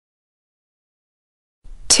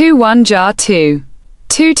21 jar 2,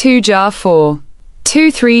 22 jar 4,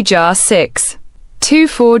 23 jar 6,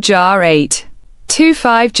 24 jar 8,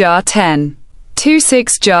 25 jar 10,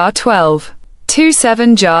 26 jar 12,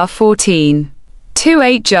 27 jar 14,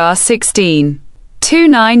 28 jar 16,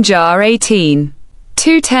 29 jar 18,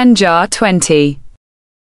 210 jar 20,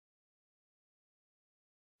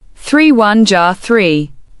 31 jar 3,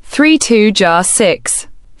 32 jar 6,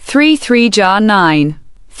 33 jar 9,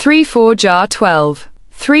 34 jar 12,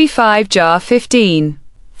 35 jar 15,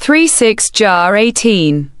 36 jar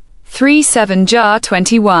 18, 37 jar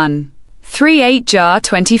 21, 38 jar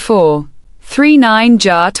 24, 39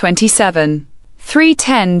 jar 27,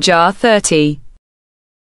 310 jar 30,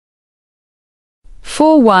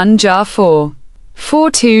 41 jar 4,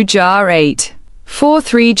 42 jar 8,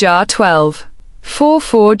 43 jar 12,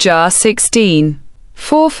 44 jar 16,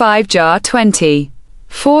 45 jar 20,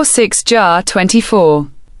 46 jar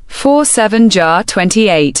 24, 47 jar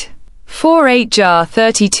 28, 48 jar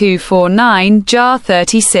 32, 49 jar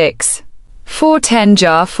 36, 410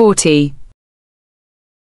 jar 40,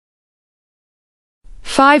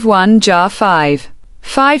 51 jar 5,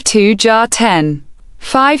 52 jar 10,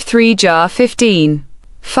 53 jar 15,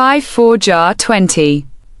 54 jar 20,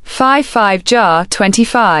 55 jar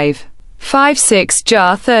 25, 56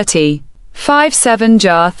 jar 30, 57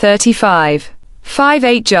 jar 35,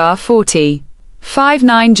 58 jar 40,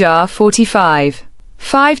 59 jar 45,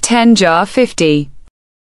 510 jar 50,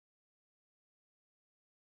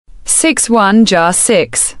 61 jar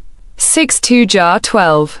 6, 62 jar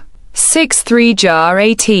 12, 63 jar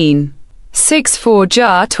 18, 64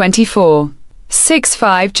 jar 24,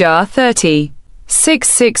 65 jar 30,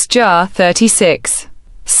 66 jar 36,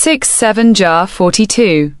 67 jar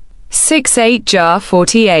 42, 68 jar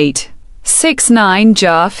 48, 69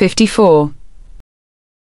 jar 54,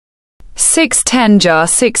 610 jar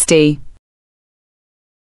 60,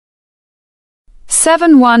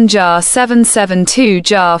 71 jar 772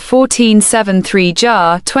 jar 1473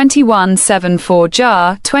 jar 2174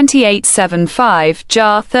 jar 2875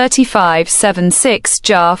 jar 3576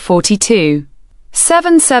 jar 42,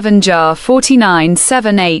 77 jar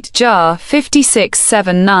 4978 jar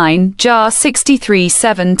 5679 jar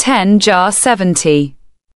 63710 jar 70,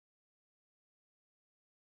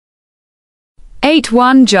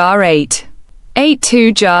 81 jar 8,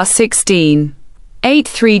 82 jar 16,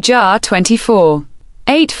 83 jar 24,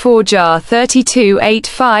 84 jar 32,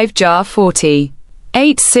 85 jar 40,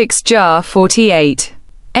 86 jar 48,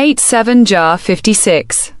 87 jar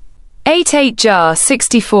 56, 88 jar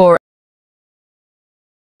 64,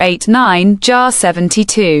 89 jar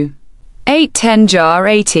 72, 810 jar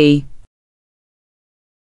 80,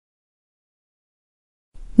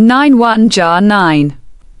 91 jar 9,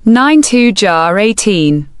 92 jar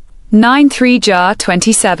 18, 93 jar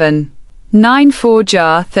 27, 94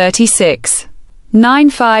 jar 36,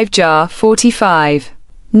 95 jar 45,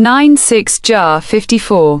 96 jar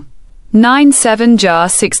 54, 97 jar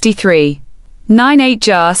 63, 98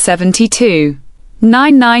 jar 72,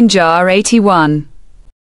 99 jar 81,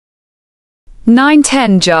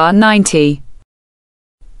 910 jar 90,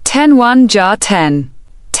 101 jar 10,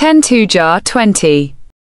 102 jar 20,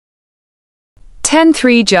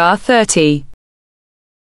 103 jar 30,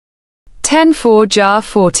 104 jar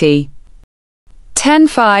 40,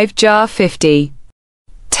 105 jar 50,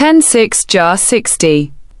 106 jar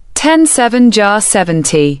 60, 107 jar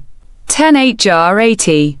 70, 108 jar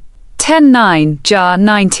 80, 109 jar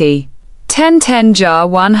 90, 110 jar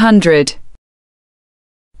 100.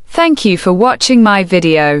 Thank you for watching my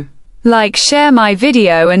video. Like, share my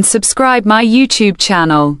video and subscribe my YouTube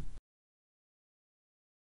channel.